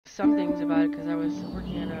some things about it because I was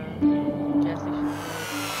working at a gas station.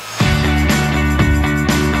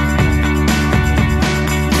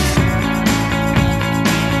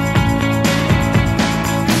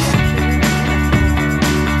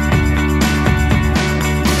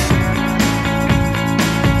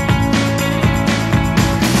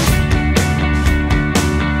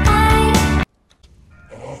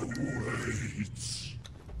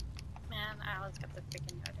 Man, I always get the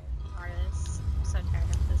freaking artist. I'm so tired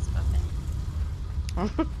of this buffing.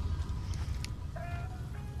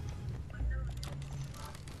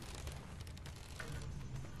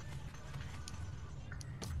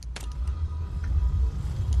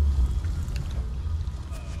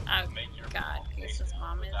 Oh god, Goose's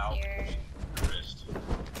mom is here.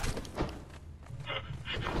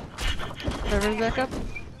 Server's back up?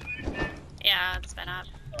 Yeah, it's been up.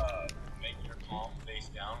 Make your palm face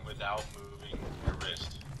down without moving your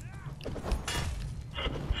wrist.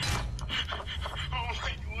 Oh my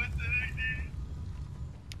god, what did I do?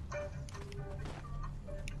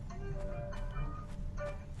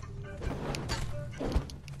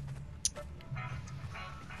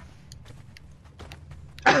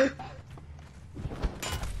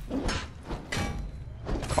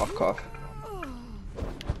 Cough, cough.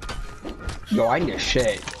 Yo, I need a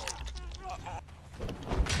shit.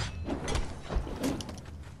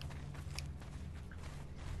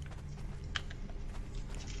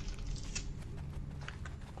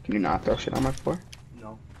 Can you not throw shit on my floor?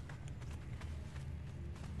 No.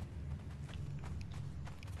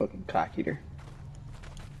 Fucking cock eater.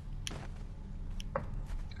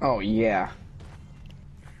 Oh yeah.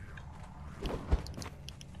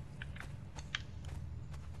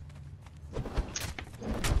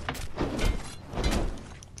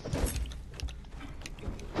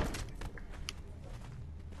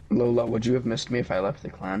 Lola, would you have missed me if I left the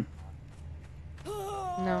clan?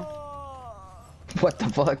 No. What the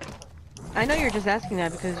fuck? I know you're just asking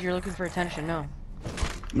that because you're looking for attention. No.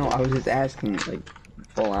 No, I was just asking, like,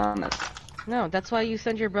 full honest. No, that's why you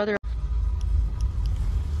send your brother.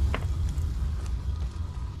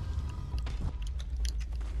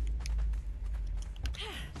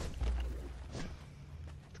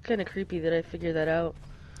 It's kind of creepy that I figured that out.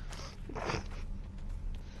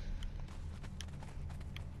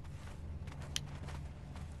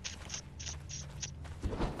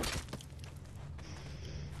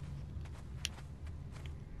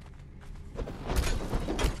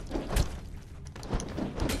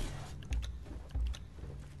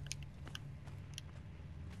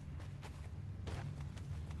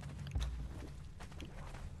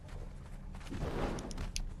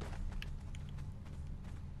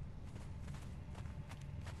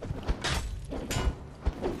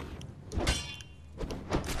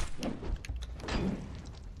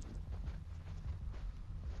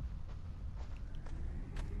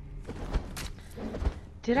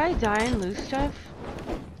 Did I die and lose stuff?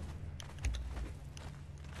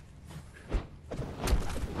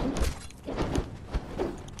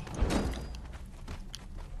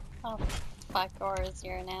 Oh, fuck, Gora's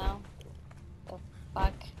here now. The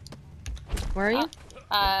fuck? Where are you?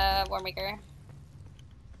 Warmaker.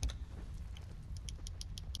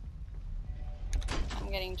 I'm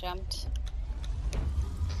getting jumped.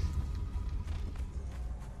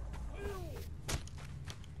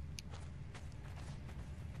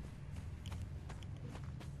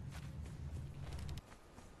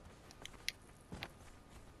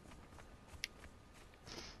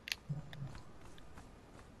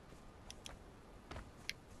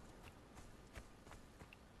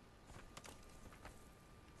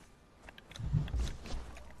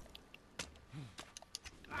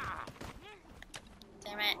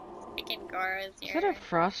 Damn it. Freaking Gora's Is here. that a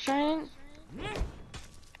frost giant?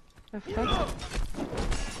 The fuck?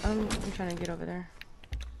 I'm trying to get over there.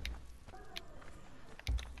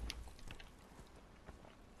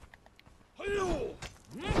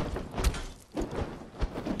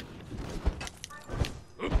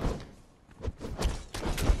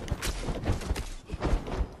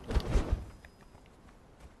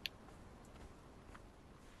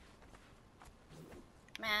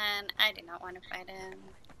 Man, I do not want to fight him.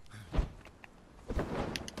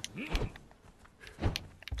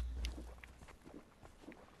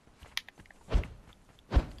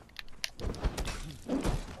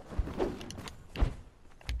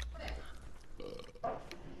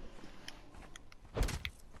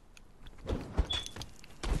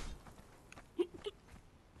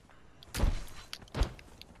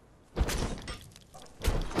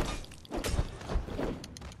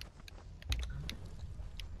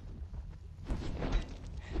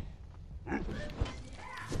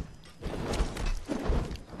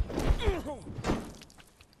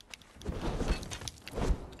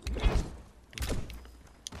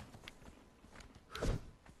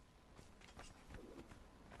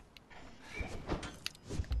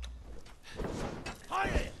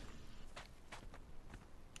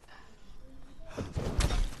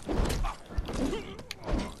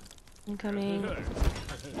 Incoming. You're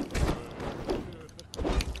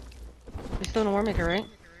still in a War Maker, right?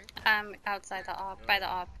 Outside the op, by the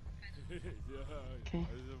op. Okay.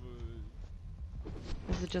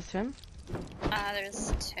 Is it just him?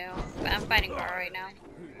 There's two. But I'm fighting Goro right now.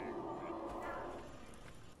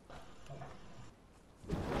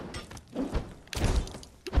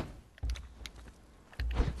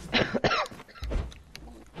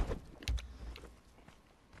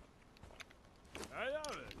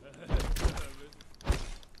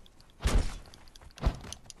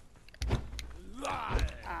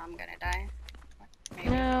 I'm gonna die. Maybe.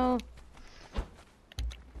 No.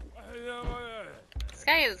 This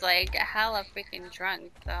guy is like hella freaking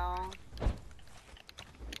drunk though. How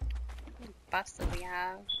many buffs does he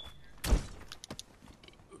have?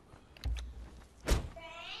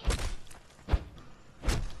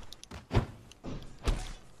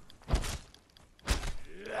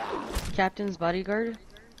 Captain's bodyguard.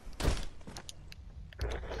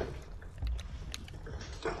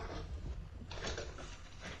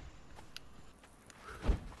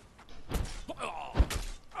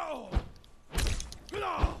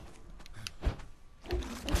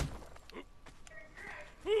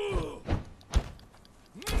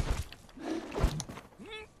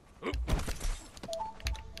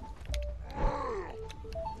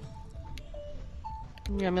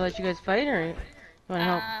 You want me to let you guys fight, or you want to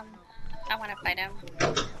help? I want to fight him.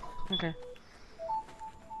 Okay.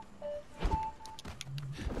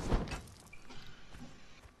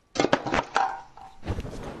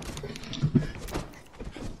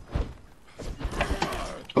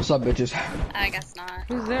 What's up, bitches? I guess not.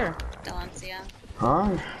 Who's there? Delancia.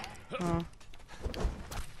 Huh? Oh.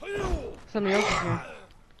 Somebody else is here.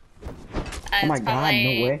 Oh my god, no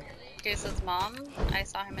way. Deuce's mom. I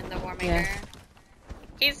saw him in the War Maker. Yeah.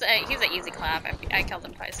 He's an easy clap. I killed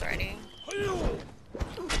him twice already.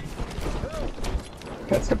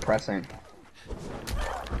 That's depressing.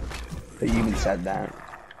 That you even said that.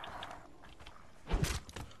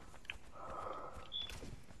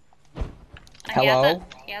 Hello?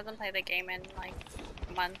 He hasn't played the game in like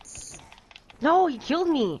months. No, he killed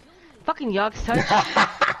me. Fucking Yogg's touch.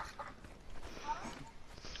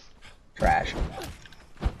 Trash.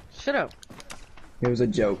 Shut up. It was a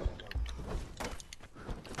joke.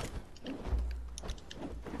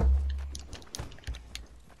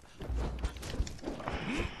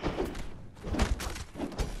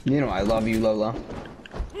 You know I love you, Lola.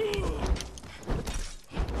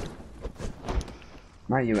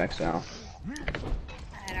 Not you, XL. I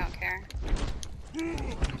don't care.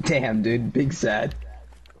 Damn, dude. Big sad.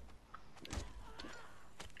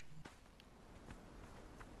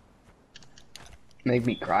 Make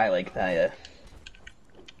me cry like that, yeah.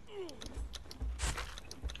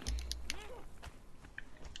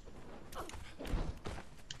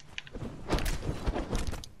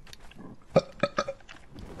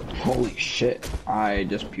 Holy shit, I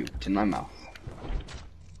just puked in my mouth.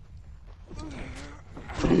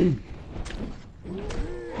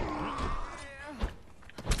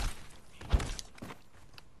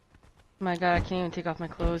 My god, I can't even take off my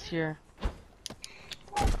clothes here.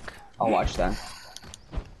 I'll watch that.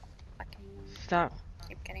 Fucking Stop.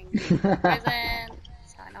 keep getting poisoned.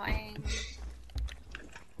 So annoying.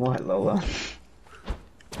 What, Lola?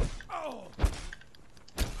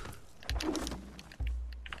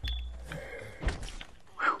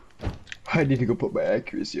 I need to go put my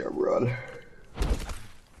accuracy armor on.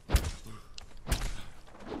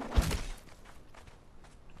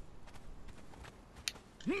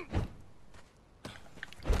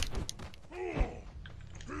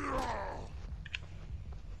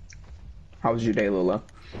 How was your day, Lola?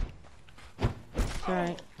 It's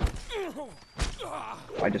alright.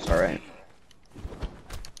 Why just alright?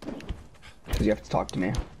 Because you have to talk to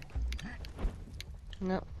me.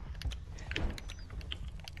 No.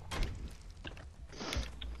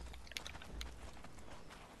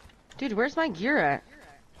 Dude, where's my gear at?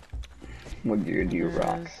 What gear do you There it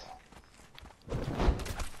rock?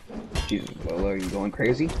 is. Jesus, Lola, are you going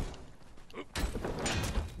crazy?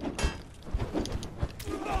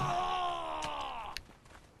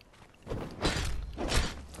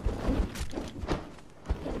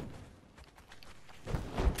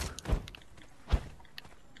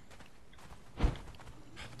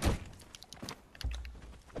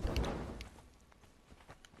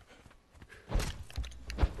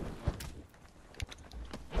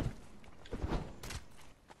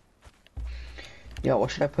 Yeah,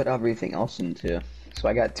 what should I put everything else into? So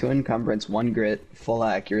I got 2 encumbrance, 1 grit, full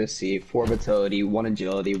accuracy, 4 vitality, 1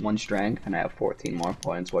 agility, 1 strength, and I have 14 more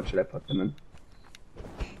points. What should I put them in?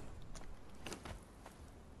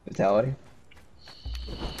 Vitality?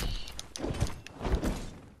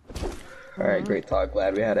 Alright, great talk.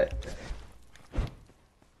 Glad we had it.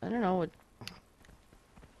 I don't know what.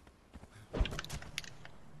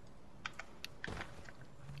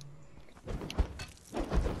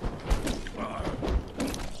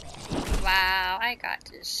 Wow, I got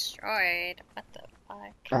destroyed. What the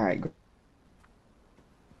fuck? Alright.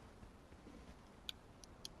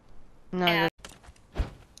 No, Yeah.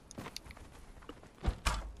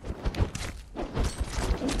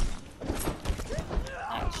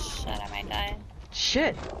 Oh shit, I might die.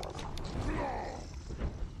 shit.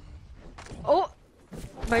 Oh,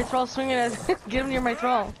 my thrall swinging at. Get him near my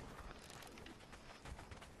thrall.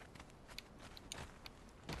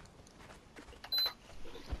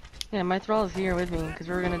 Yeah, my thrall is here with me because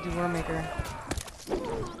we were gonna do War Maker.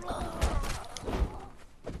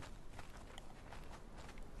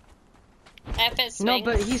 If it swings, No,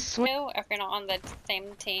 but he's swing. if you're not on the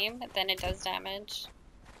same team, then it does damage.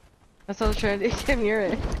 That's what I was trying to get near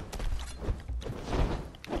it.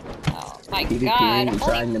 Oh my PvP god, and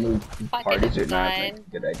trying to holy move fucking parties are not God. like a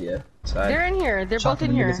good idea. Side. They're in here. They're both in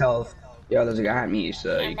Chopping here. his health. Yo, there's a guy at me,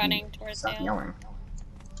 so I'm you running can towards stop you. yelling.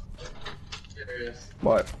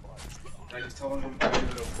 What? I just told him to go to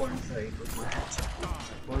the porn site with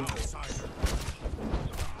my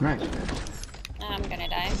Nice, man. I'm gonna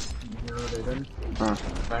die. You know, they didn't. Huh.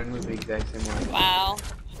 Mine was the exact same one. Wow,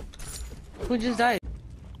 Who just died?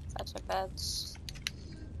 such a bitch.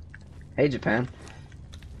 Hey, Japan.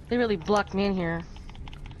 They really blocked me in here.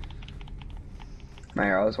 My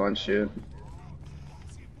arrows won't shoot.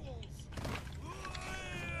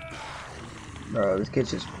 Bro, this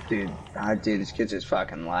kid's just, dude, this kid's just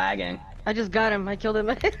fucking lagging. I just got him. I killed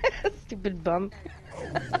him. Stupid bum.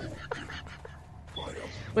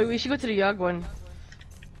 Wait, we should go to the Yog one.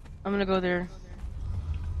 I'm gonna go there.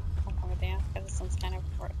 I'll come with you, because this one's kind of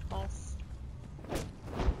worthless.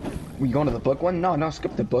 We going to the book one? No,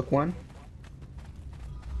 skip the book one.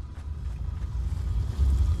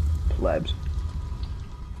 Plebs.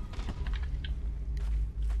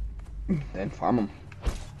 Then farm them.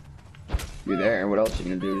 You're there. What else you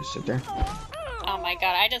gonna do? Just sit there? Oh my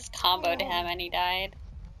god, I just comboed him and he died.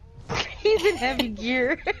 He's in heavy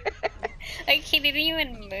gear. Like, he didn't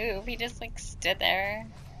even move, he just like stood there.